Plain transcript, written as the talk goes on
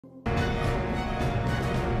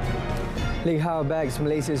Lee Hao bags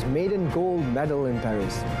Malaysia's maiden gold medal in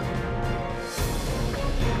Paris.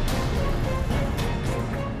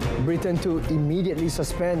 Britain to immediately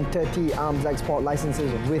suspend 30 arms export licenses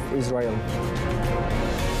with Israel.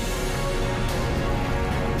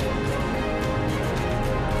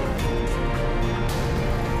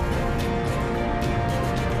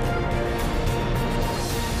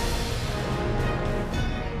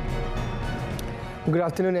 Good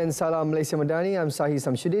afternoon and salam Malaysia Madani. I'm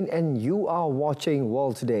SAHIH and you are watching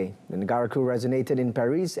World Today. The Negara crew resonated in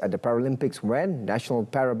Paris at the Paralympics when national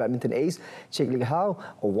para-badminton ace Lee Hao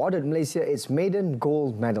awarded Malaysia its maiden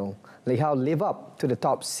gold medal. Lee Hao lived up to the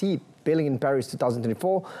top seed billing in Paris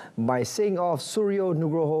 2024 by saying off Suryo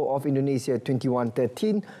Nugroho of Indonesia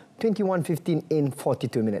 21-13, 21-15 in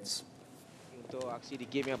 42 minutes. Untuk aksi di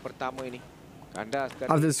game yang pertama ini.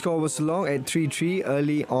 After the score was long at 3-3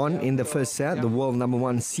 early on in the first set, the world number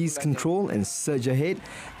one seized control and surged ahead,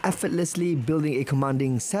 effortlessly building a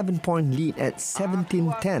commanding 7-point lead at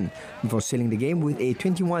 17-10 before sealing the game with a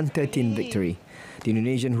 21-13 victory. The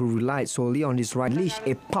Indonesian, who relied solely on his right, unleashed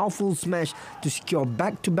a powerful smash to secure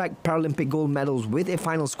back-to-back Paralympic gold medals with a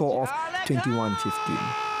final score of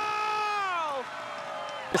 21-15.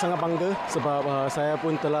 Sangat bangga sebab saya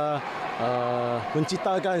pun telah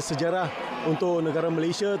menciptakan sejarah untuk negara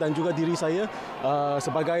Malaysia dan juga diri saya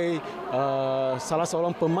sebagai salah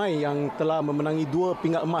seorang pemain yang telah memenangi 2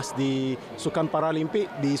 pingat emas di Sukan Paralimpik,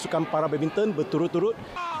 di Sukan Para Badminton berturut-turut.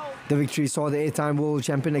 The victory saw the 8-time world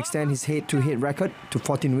champion extend his head-to-head record to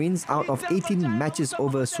 14 wins out of 18 matches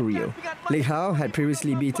over Suryo. Lee Hao had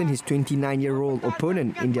previously beaten his 29-year-old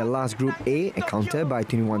opponent in their last Group A encounter by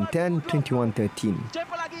 21-10,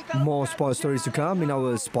 21-13. More sports stories to come in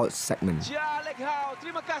our sports segment.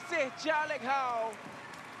 Terima kasih,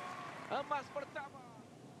 emas pertama.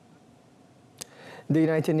 The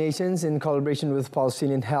United Nations, in collaboration with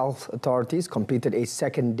Palestinian health authorities, completed a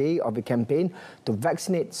second day of a campaign to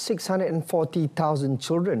vaccinate 640,000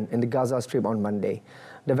 children in the Gaza Strip on Monday.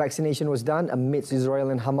 The vaccination was done amidst Israel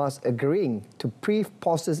and Hamas agreeing to brief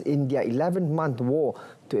pauses in their 11-month war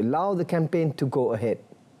to allow the campaign to go ahead.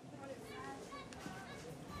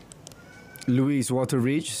 Louise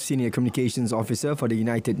Waterridge, Senior Communications Officer for the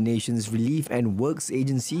United Nations Relief and Works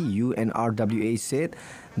Agency, UNRWA, said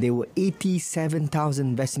there were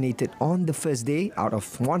 87,000 vaccinated on the first day out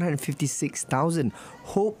of 156,000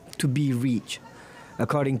 hoped to be reached.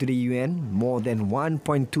 According to the UN, more than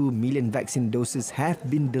 1.2 million vaccine doses have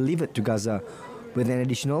been delivered to Gaza, with an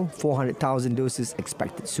additional 400,000 doses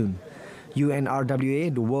expected soon.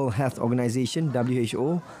 UNRWA, the World Health Organization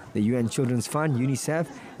 (WHO), the UN Children's Fund (UNICEF),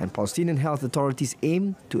 and Palestinian health authorities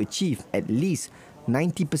aim to achieve at least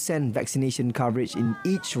 90% vaccination coverage in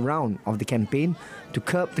each round of the campaign to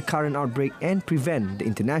curb the current outbreak and prevent the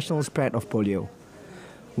international spread of polio.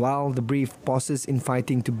 While the brief pauses in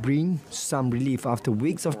fighting to bring some relief after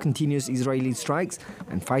weeks of continuous Israeli strikes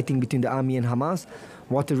and fighting between the army and Hamas,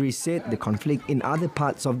 Waterridge said the conflict in other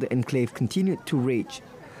parts of the enclave continued to rage.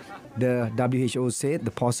 The WHO said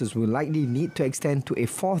the pauses will likely need to extend to a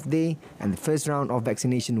 4th day and the first round of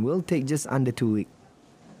vaccination will take just under 2 weeks.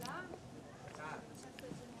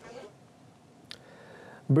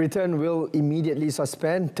 Britain will immediately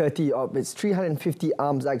suspend 30 of its 350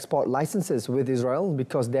 arms export licenses with Israel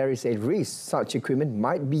because there is a risk such equipment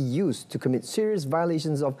might be used to commit serious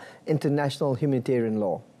violations of international humanitarian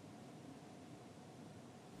law.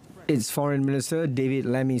 Its Foreign Minister David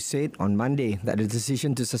Lammy said on Monday that the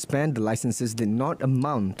decision to suspend the licenses did not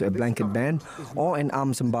amount to a blanket ban or an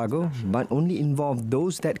arms embargo, but only involved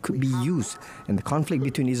those that could be used in the conflict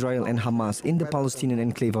between Israel and Hamas in the Palestinian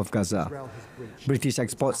enclave of Gaza. British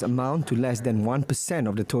exports amount to less than 1%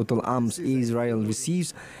 of the total arms Israel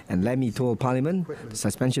receives, and Lammy told Parliament the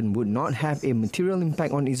suspension would not have a material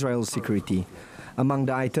impact on Israel's security. Among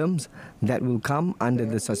the items that will come under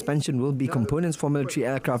the suspension will be components for military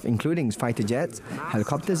aircraft including fighter jets,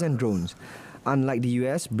 helicopters and drones. Unlike the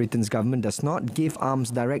US, Britain's government does not give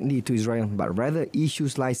arms directly to Israel but rather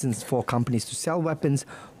issues license for companies to sell weapons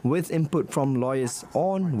with input from lawyers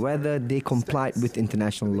on whether they complied with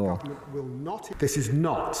international law. This is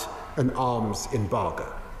not an arms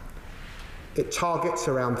embargo. It targets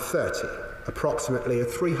around 30, approximately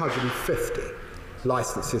 350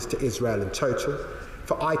 licenses to Israel in total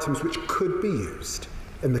for items which could be used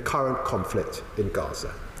in the current conflict in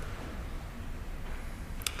Gaza.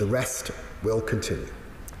 The rest will continue.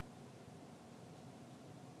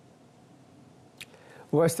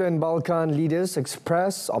 Western Balkan leaders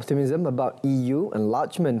expressed optimism about EU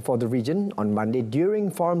enlargement for the region on Monday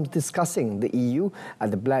during forums discussing the EU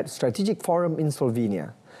at the Bled Strategic Forum in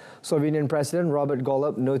Slovenia. Slovenian President Robert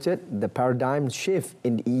Golob noted the paradigm shift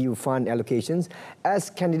in the EU fund allocations as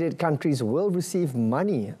candidate countries will receive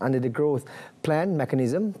money under the growth plan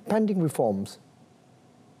mechanism pending reforms.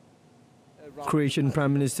 Croatian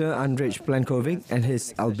Prime Minister Andrej Plenković and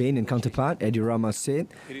his Albanian counterpart Edi Rama said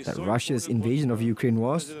that Russia's invasion of Ukraine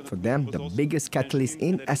was, for them, the biggest catalyst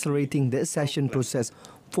in accelerating the accession process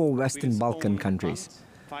for Western Balkan countries.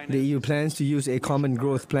 The EU plans to use a common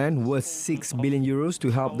growth plan worth €6 billion to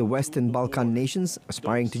help the Western Balkan nations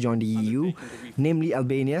aspiring to join the EU, namely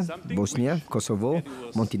Albania, Bosnia, Kosovo,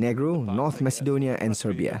 Montenegro, North Macedonia and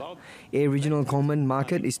Serbia. A regional common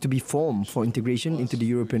market is to be formed for integration into the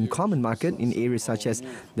European common market in areas such as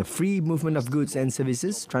the free movement of goods and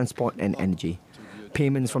services, transport and energy.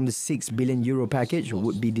 Payments from the €6 billion package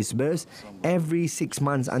would be disbursed every 6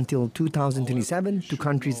 months until 2027 to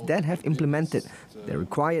countries that have implemented the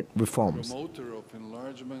required reforms.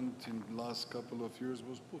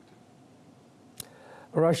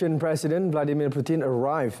 Russian President Vladimir Putin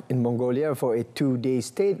arrived in Mongolia for a 2-day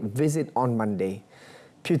state visit on Monday.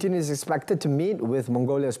 Putin is expected to meet with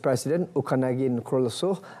Mongolia's President Ukhanagin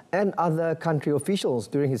Khurelsukh and other country officials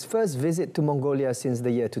during his first visit to Mongolia since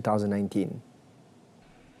the year 2019.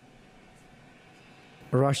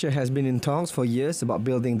 Russia has been in talks for years about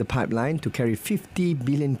building the pipeline to carry 50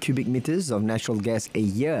 billion cubic meters of natural gas a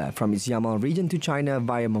year from its Yamal region to China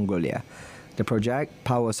via Mongolia. The project,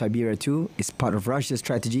 Power Siberia 2, is part of Russia's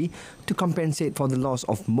strategy to compensate for the loss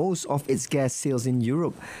of most of its gas sales in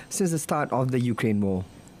Europe since the start of the Ukraine war.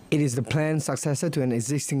 It is the planned successor to an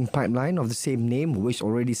existing pipeline of the same name which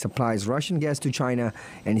already supplies Russian gas to China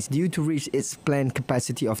and is due to reach its planned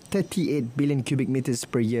capacity of 38 billion cubic meters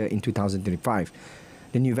per year in 2025.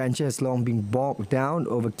 The new venture has long been bogged down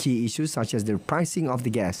over key issues such as the pricing of the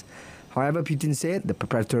gas. However, Putin said the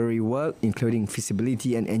preparatory work, including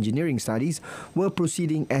feasibility and engineering studies, were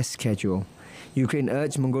proceeding as scheduled. Ukraine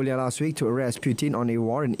urged Mongolia last week to arrest Putin on a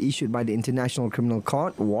warrant issued by the International Criminal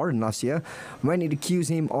Court warrant last year when it accused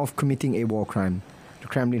him of committing a war crime. The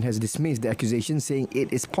Kremlin has dismissed the accusation, saying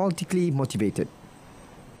it is politically motivated.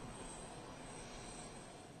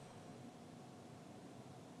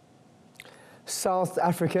 South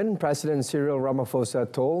African President Cyril Ramaphosa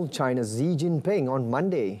told China's Xi Jinping on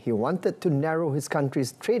Monday he wanted to narrow his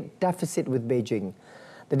country's trade deficit with Beijing.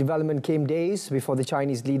 The development came days before the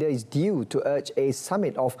Chinese leader is due to urge a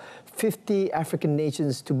summit of 50 African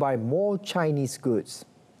nations to buy more Chinese goods.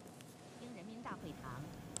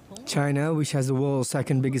 China, which has the world's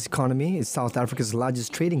second biggest economy, is South Africa's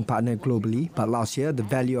largest trading partner globally, but last year the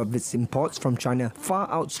value of its imports from China far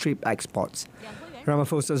outstripped exports.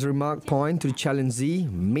 Ramaphosa's remark point to the challenge Xi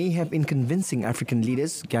may have been convincing African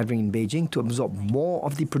leaders gathering in Beijing to absorb more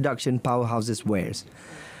of the production powerhouse's wares.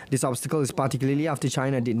 This obstacle is particularly after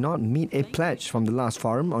China did not meet a pledge from the last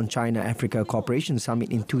forum on China-Africa Cooperation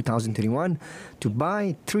Summit in 2021 to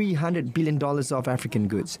buy $300 billion of African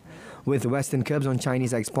goods. With Western curbs on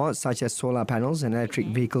Chinese exports such as solar panels and electric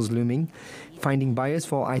vehicles looming, finding buyers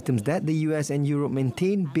for items that the US and Europe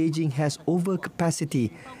maintain, Beijing has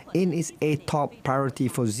overcapacity and is a top priority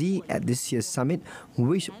for Xi at this year's summit,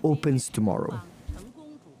 which opens tomorrow.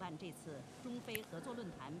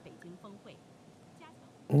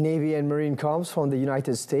 Navy and Marine Corps from the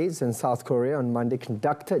United States and South Korea on Monday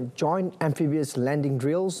conducted joint amphibious landing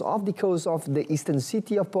drills off the coast of the eastern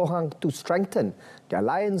city of Pohang to strengthen the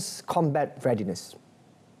alliance combat readiness.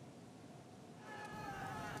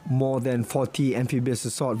 More than 40 amphibious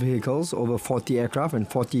assault vehicles, over 40 aircraft and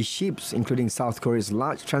 40 ships, including South Korea's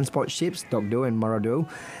large transport ships, Dokdo and Marado,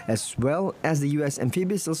 as well as the US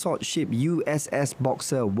amphibious assault ship USS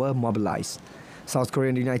Boxer were mobilized. South Korea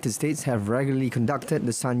and the United States have regularly conducted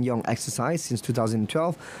the Sanyong exercise since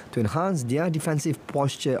 2012 to enhance their defensive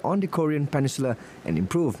posture on the Korean peninsula and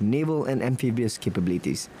improve naval and amphibious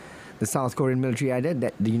capabilities. The South Korean military added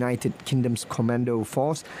that the United Kingdom's Commando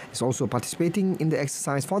Force is also participating in the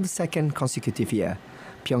exercise for the second consecutive year.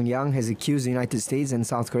 Pyongyang has accused the United States and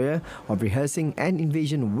South Korea of rehearsing an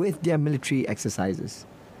invasion with their military exercises.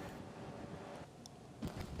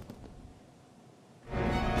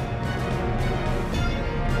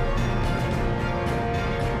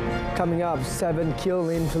 Coming up, 7 killed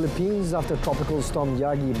in Philippines after tropical storm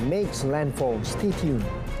Yagi makes landfall. Stay tuned.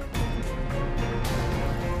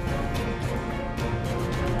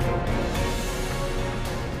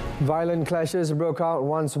 Violent clashes broke out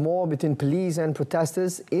once more between police and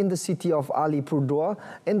protesters in the city of Alipurduar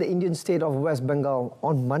in the Indian state of West Bengal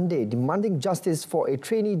on Monday, demanding justice for a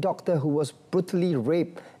trainee doctor who was brutally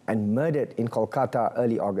raped and murdered in Kolkata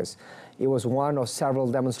early August. It was one of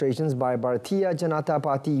several demonstrations by Bharatiya Janata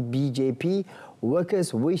Party (BJP),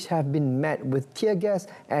 workers which have been met with tear gas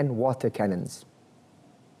and water cannons.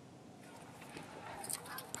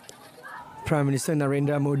 Prime Minister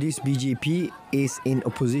Narendra Modi's BJP is in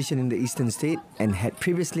opposition in the eastern state and had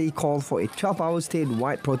previously called for a 12-hour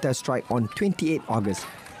state-wide protest strike on 28 August.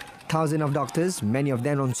 Thousands of doctors, many of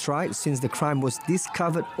them on strike since the crime was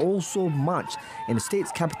discovered, also marched in the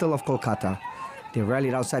state's capital of Kolkata. They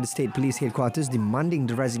rallied outside the state police headquarters demanding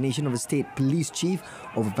the resignation of the state police chief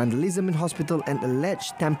over vandalism in hospital and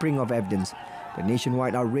alleged tampering of evidence. The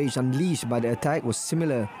nationwide outrage unleashed by the attack was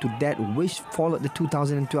similar to that which followed the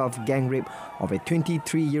 2012 gang rape of a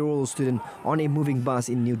 23-year-old student on a moving bus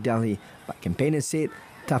in New Delhi. But campaigners said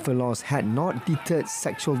tougher laws had not deterred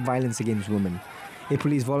sexual violence against women. A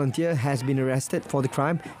police volunteer has been arrested for the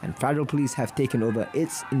crime and federal police have taken over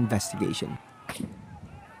its investigation.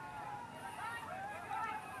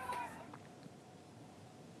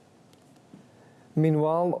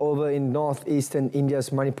 Meanwhile, over in northeastern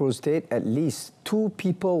India's Manipur state, at least 2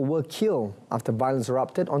 people were killed after violence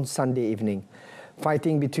erupted on Sunday evening.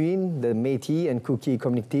 Fighting between the Meitei and Kuki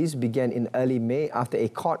communities began in early May after a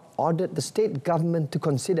court ordered the state government to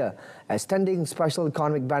consider extending special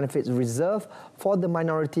economic benefits reserved for the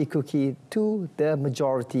minority Kuki to the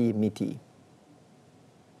majority Meitei.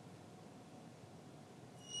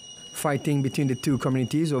 Fighting between the two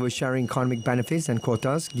communities over sharing economic benefits and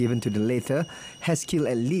quotas given to the latter has killed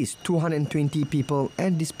at least 220 people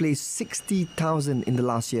and displaced 60,000 in the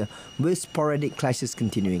last year, with sporadic clashes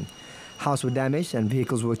continuing. Houses were damaged and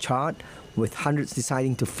vehicles were charred, with hundreds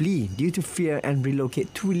deciding to flee due to fear and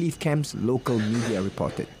relocate to relief camps, local media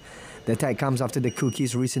reported. The attack comes after the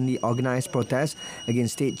Kukis recently organised protests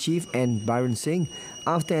against State Chief N. Byron Singh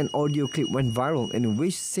after an audio clip went viral in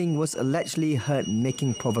which Singh was allegedly heard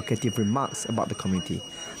making provocative remarks about the community.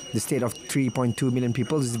 The state of 3.2 million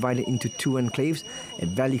people is divided into 2 enclaves, a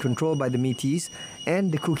valley controlled by the Meiteis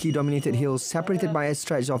and the Kuki-dominated hills separated by a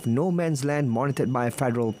stretch of no man's land monitored by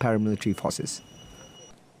federal paramilitary forces.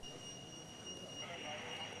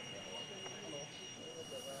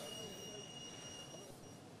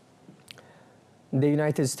 The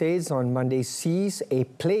United States on Monday seized a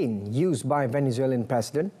plane used by Venezuelan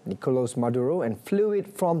President Nicolas Maduro and flew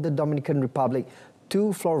it from the Dominican Republic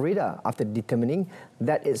to Florida after determining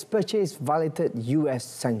that its purchase violated U.S.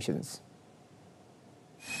 sanctions.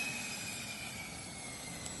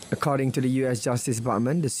 According to the U.S. Justice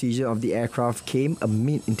Department, the seizure of the aircraft came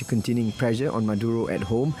amid into continuing pressure on Maduro at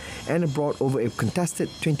home and abroad over a contested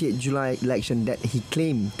 28 July election that he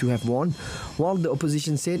claimed to have won, while the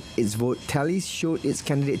opposition said its vote tallies showed its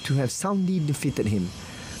candidate to have soundly defeated him.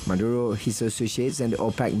 Maduro, his associates and the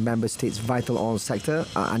OPEC member states' vital oil sector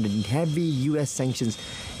are under heavy U.S. sanctions,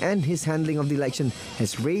 and his handling of the election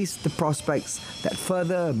has raised the prospects that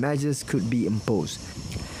further measures could be imposed.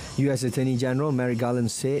 U.S. Attorney General Merrick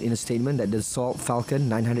Garland said in a statement that the Assault Falcon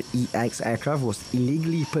 900EX aircraft was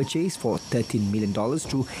illegally purchased for $13 million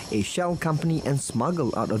through a shell company and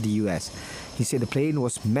smuggled out of the U.S. He said the plane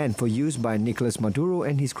was meant for use by Nicolas Maduro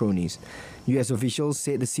and his cronies. U.S. officials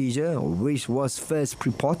said the seizure, which was first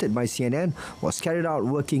reported by CNN, was carried out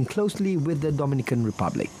working closely with the Dominican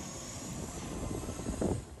Republic.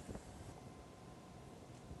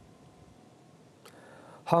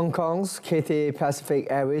 Hong Kong's Cathay Pacific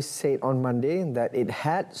Airways said on Monday that it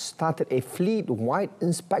had started a fleet-wide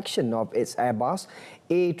inspection of its Airbus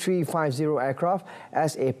A350 aircraft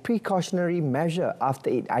as a precautionary measure after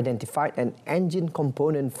it identified an engine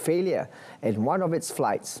component failure in one of its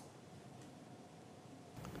flights.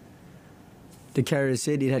 The carrier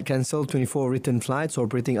said it had cancelled 24 return flights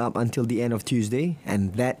operating up until the end of Tuesday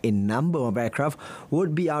and that a number of aircraft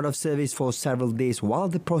would be out of service for several days while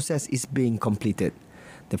the process is being completed.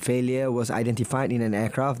 The failure was identified in an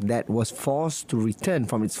aircraft that was forced to return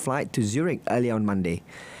from its flight to Zurich early on Monday.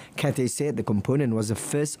 Cathay said the component was the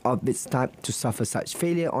first of its type to suffer such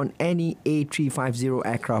failure on any A350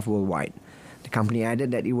 aircraft worldwide. The company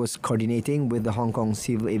added that it was coordinating with the Hong Kong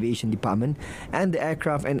Civil Aviation Department and the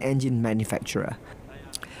aircraft and engine manufacturer.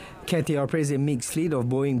 Cathay operates a mixed fleet of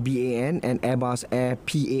Boeing BAN and Airbus Air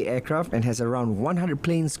PA aircraft and has around 100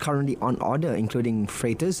 planes currently on order, including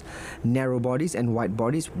freighters, narrow bodies and wide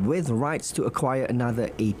bodies, with rights to acquire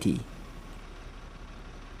another 80.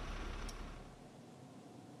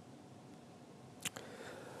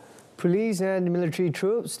 Police and military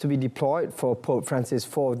troops to be deployed for Pope Francis'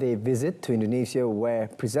 4-day visit to Indonesia were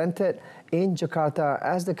presented in Jakarta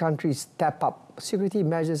as the country stepped up security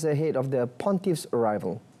measures ahead of the pontiff's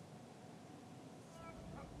arrival.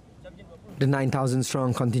 The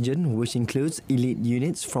 9,000-strong contingent, which includes elite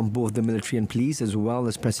units from both the military and police as well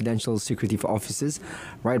as presidential security officers,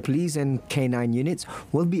 riot police and K9 units,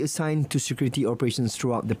 will be assigned to security operations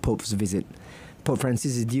throughout the Pope's visit. Pope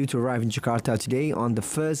Francis is due to arrive in Jakarta today on the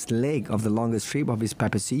first leg of the longest trip of his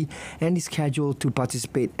papacy and is scheduled to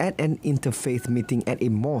participate at an interfaith meeting at a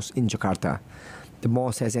mosque in Jakarta. The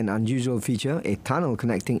mosque has an unusual feature, a tunnel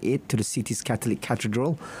connecting it to the city's Catholic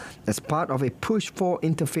cathedral, as part of a push for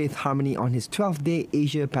interfaith harmony on his 12-day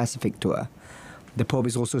Asia-Pacific tour. The Pope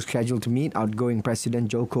is also scheduled to meet outgoing President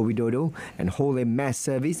Joko Widodo and hold a mass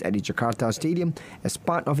service at the Jakarta Stadium as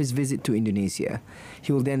part of his visit to Indonesia.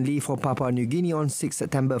 He will then leave for Papua New Guinea on 6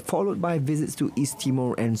 September, followed by visits to East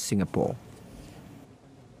Timor and Singapore.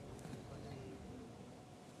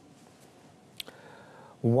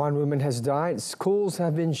 One woman has died, schools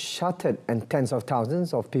have been shuttered, and tens of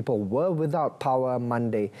thousands of people were without power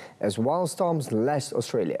Monday as wild storms lashed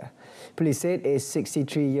Australia. Police said a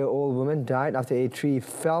 63-year-old woman died after a tree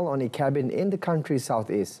fell on a cabin in the country's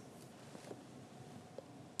southeast.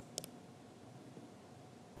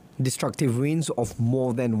 Destructive winds of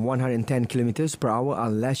more than 110 kilometers per hour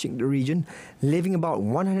are lashing the region, leaving about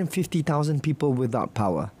 150,000 people without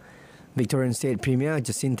power. Victorian State Premier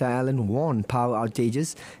Jacinta Allen warned power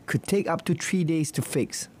outages could take up to 3 days to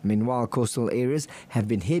fix. Meanwhile, coastal areas have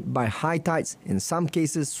been hit by high tides, in some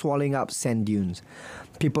cases swallowing up sand dunes.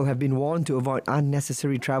 People have been warned to avoid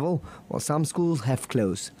unnecessary travel, while some schools have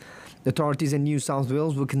closed. The authorities in New South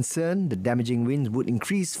Wales were concerned the damaging winds would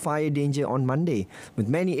increase fire danger on Monday, with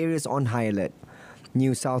many areas on high alert.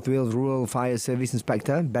 New South Wales Rural Fire Service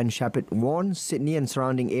Inspector Ben Shepherd warned Sydney and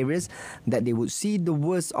surrounding areas that they would see the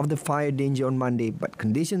worst of the fire danger on Monday, but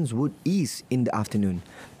conditions would ease in the afternoon.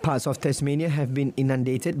 Parts of Tasmania have been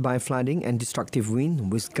inundated by flooding and destructive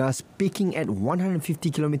wind, with gusts peaking at 150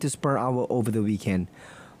 kilometers per hour over the weekend.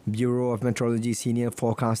 Bureau of Meteorology senior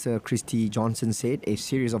forecaster Christy Johnson said a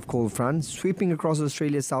series of cold fronts sweeping across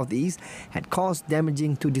Australia's southeast had caused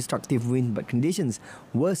damaging to destructive wind, but conditions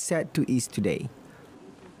were set to ease today.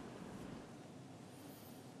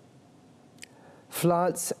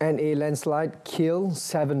 Floods and a landslide killed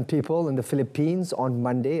 7 people in the Philippines on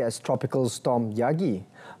Monday as tropical storm Yagi,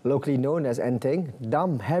 locally known as Enteng,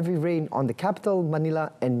 dumped heavy rain on the capital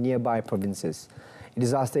Manila and nearby provinces. A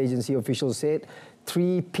disaster agency officials said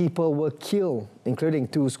 3 people were killed, including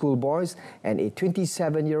 2 schoolboys and a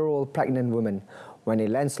 27-year-old pregnant woman, when a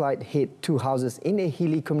landslide hit 2 houses in a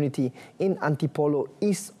hilly community in Antipolo,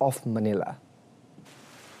 east of Manila.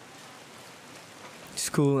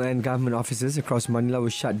 School and government offices across Manila were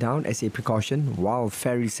shut down as a precaution, while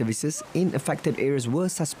ferry services in affected areas were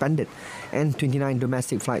suspended and 29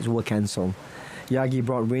 domestic flights were cancelled. Yagi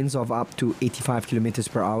brought winds of up to 85 kilometers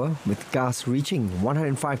per hour, with gusts reaching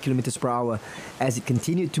 105 kilometers per hour as it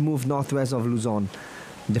continued to move northwest of Luzon,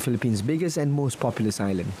 the Philippines' biggest and most populous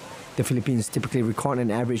island. The Philippines typically record an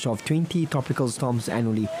average of 20 tropical storms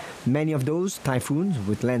annually, many of those typhoons,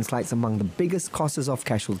 with landslides among the biggest causes of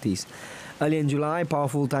casualties. Early in July,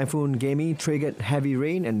 powerful typhoon Gemi triggered heavy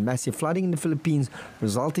rain and massive flooding in the Philippines,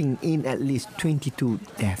 resulting in at least 22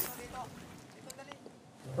 deaths.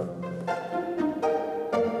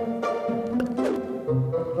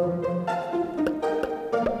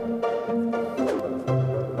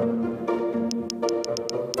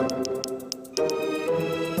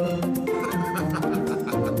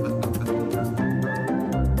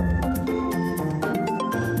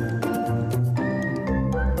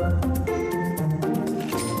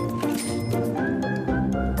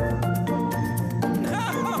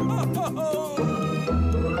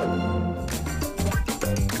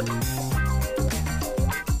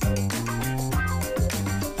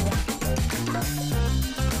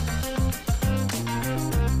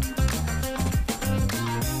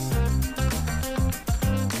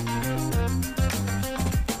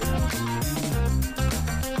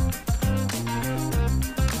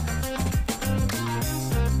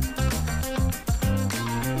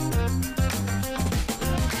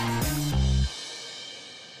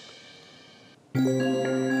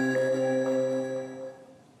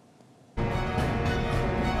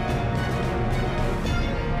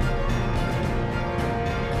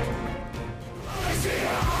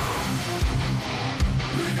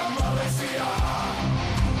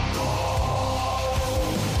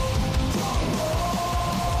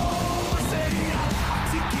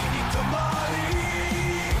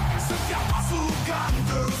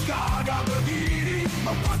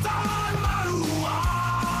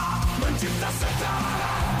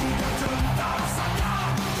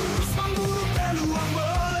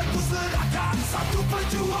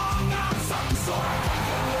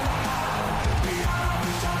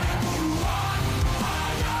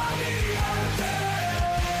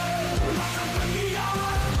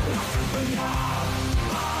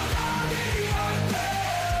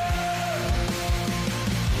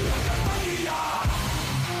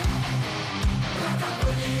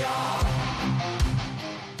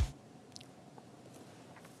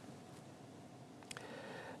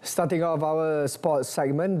 Starting off our sports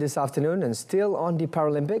segment this afternoon and still on the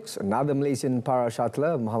Paralympics, another Malaysian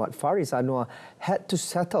para-shuttler, Muhammad Faris Anwar, had to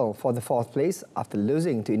settle for the fourth place after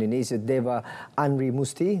losing to Indonesia's Deva Anri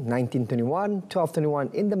Musti 19-21,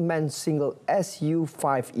 12-21 in the men's single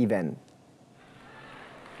SU5 event.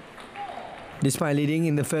 Despite leading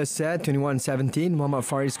in the first set, 21-17, Muhammad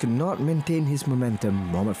Faris could not maintain his momentum.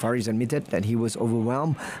 Muhammad Faris admitted that he was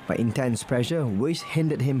overwhelmed by intense pressure, which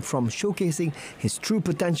hindered him from showcasing his true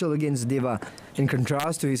potential against Deva, in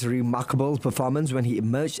contrast to his remarkable performance when he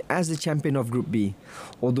emerged as the champion of Group B.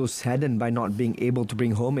 Although saddened by not being able to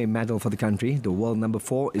bring home a medal for the country, the world number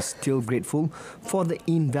 4 is still grateful for the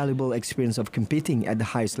invaluable experience of competing at the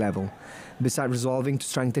highest level. Besides resolving to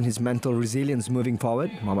strengthen his mental resilience moving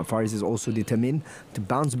forward, Muhammad Faris is also determined to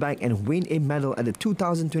bounce back and win a medal at the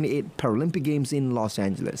 2028 Paralympic Games in Los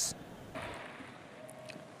Angeles.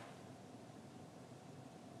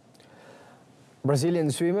 Brazilian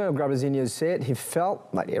swimmer Gabrizinho said he felt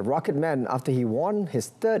like a rocket man after he won his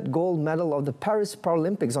third gold medal of the Paris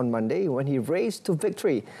Paralympics on Monday when he raced to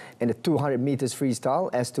victory in the 200 meters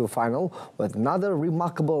freestyle S2 final with another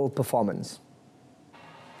remarkable performance.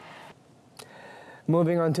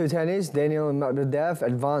 Moving on to tennis, Daniil Medvedev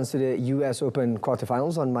advanced to the US Open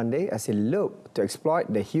quarterfinals on Monday as he looked to exploit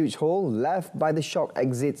the huge hole left by the shock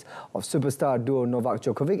exits of superstar duo Novak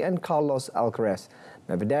Djokovic and Carlos Alcaraz.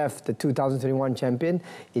 Medvedev, the 2021 champion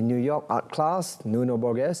in New York, outclassed Nuno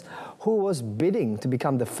Borges, who was bidding to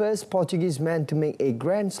become the first Portuguese man to make a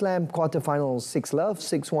Grand Slam quarterfinal 6-love,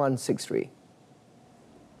 6-1, 6-3.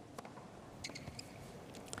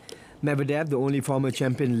 Medvedev, the only former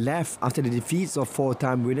champion left after the defeats of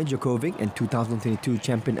four-time winner Djokovic and 2022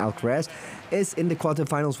 champion Alcaraz, is in the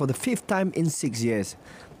quarterfinals for the fifth time in 6 years.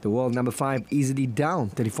 The world number 5 easily down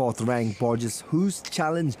 34th ranked Borges, whose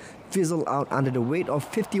challenge fizzled out under the weight of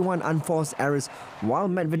 51 unforced errors, while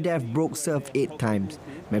Medvedev broke serve 8 times.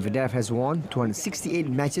 Medvedev has won 268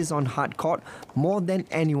 matches on hard court, more than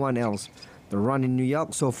anyone else. The run in New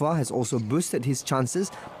York so far has also boosted his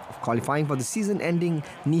chances of qualifying for the season-ending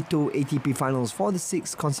Nitto ATP Finals for the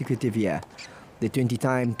 6th consecutive year. The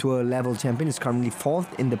 20-time tour level champion is currently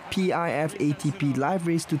 4th in the PIF ATP Live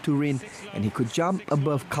Race to Turin, and he could jump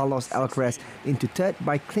above Carlos Alcaraz into 3rd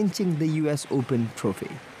by clinching the US Open trophy.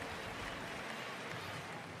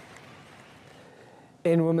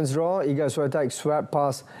 In women's draw, Iga Swiatek swept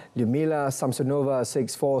past Lyudmila Samsonova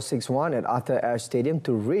 6-4, 6-1 at Arthur Ashe Stadium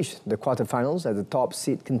to reach the quarterfinals as the top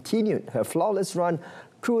seed continued her flawless run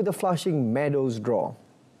through the Flushing Meadows draw.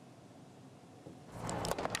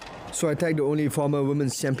 Swiatek, the only former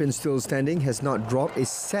women's champion still standing, has not dropped a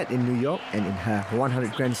set in New York, and in her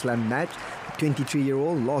 100 Grand Slam match, the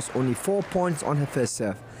 23-year-old lost only 4 points on her first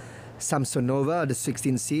serve. Samsonova, the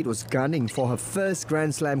 16th seed, was gunning for her first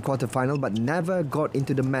Grand Slam quarterfinal but never got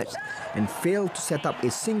into the match and failed to set up a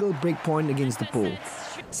single break point against the pole.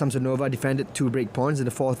 Samsonova defended 2 break points in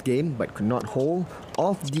the 4th game but could not hold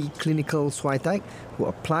off the clinical Swiatek, who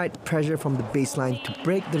applied pressure from the baseline to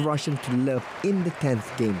break the Russian to love in the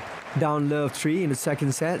 10th game. Down love 3 in the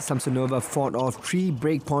 2nd set, Samsonova fought off 3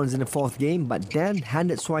 break points in the 4th game but then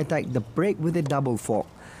handed Swiatek the break with a double fork.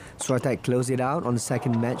 Swiatek closed it out on the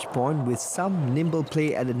 2nd match point with some nimble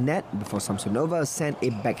play at the net before Samsonova sent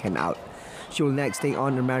a backhand out. She will next take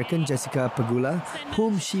on American Jessica Pegula,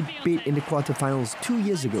 whom she beat in the quarterfinals 2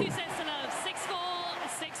 years ago.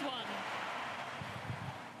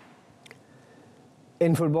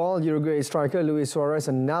 In football, Uruguay striker Luis Suarez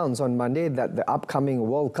announced on Monday that the upcoming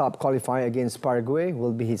World Cup qualifier against Paraguay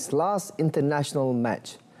will be his last international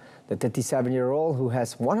match. The 37-year-old, who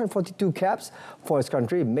has 142 caps for his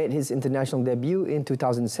country, made his international debut in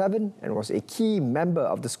 2007 and was a key member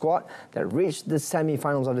of the squad that reached the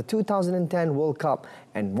semi-finals of the 2010 World Cup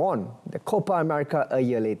and won the Copa America a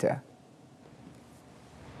year later.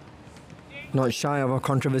 Not shy of a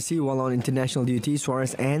controversy while on international duty,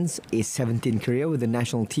 Suarez ends a 17th career with the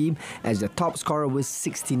national team as the top scorer with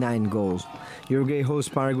 69 goals. Uruguay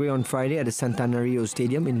hosts Paraguay on Friday at the Centenario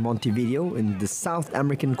Stadium in Montevideo in the South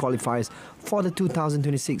American qualifiers for the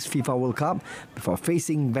 2026 FIFA World Cup before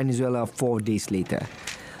facing Venezuela 4 days later.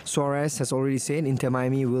 Suarez has already said Inter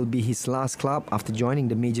Miami will be his last club after joining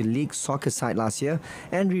the Major League Soccer side last year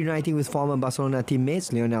and reuniting with former Barcelona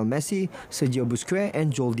teammates Lionel Messi, Sergio Busquets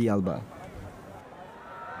and Jordi Alba.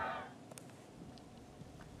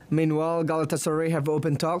 Meanwhile, Galatasaray have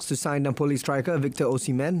opened talks to sign Napoli striker Victor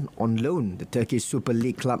Osimhen on loan, the Turkish Super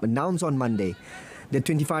League club announced on Monday. The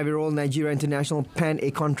 25-year-old Nigeria international penned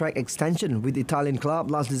a contract extension with the Italian club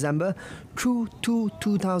last December through to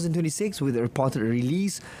 2026 with a reported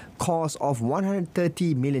release cost of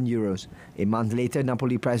 130 million euros. A month later,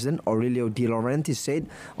 Napoli president Aurelio De Laurentiis said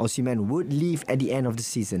Osimhen would leave at the end of the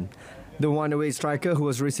season. The one-away striker, who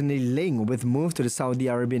was recently linked with move to the Saudi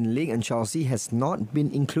Arabian League and Chelsea, has not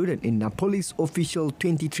been included in Napoli's official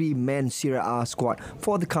 23-man Serie A squad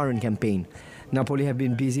for the current campaign. Napoli have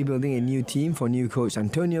been busy building a new team for new coach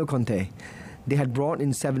Antonio Conte. They had brought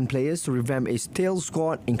in 7 players to revamp a stale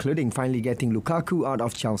squad, including finally getting Lukaku out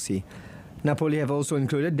of Chelsea. Napoli have also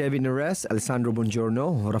included David Neres, Alessandro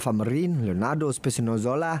Buongiorno, Rafa Marin, Leonardo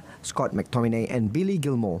Spinazzola, Scott McTominay and Billy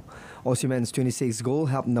Gilmore. Osimhen's 26th goal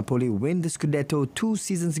helped Napoli win the Scudetto 2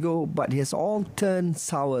 seasons ago, but it has all turned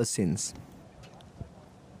sour since.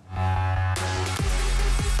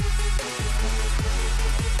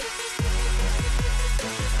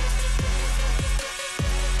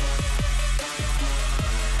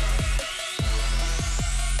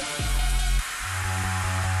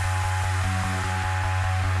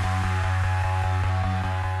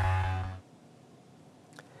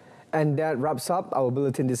 And that wraps up our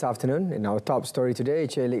bulletin this afternoon. In our top story today,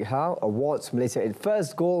 Lik Hao awards Malaysia its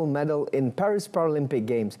first gold medal in Paris Paralympic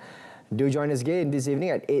Games. Do join us again this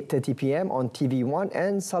evening at 8:30 p.m. on TV1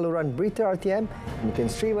 and saluran Berita RTM. And you can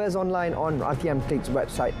stream us online on RTM Clicks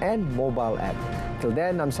website and mobile app. Till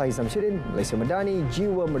then, I'm SAHIH Malaysia Madani,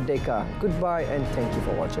 Jiwa Merdeka. Goodbye and thank you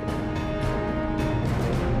for watching.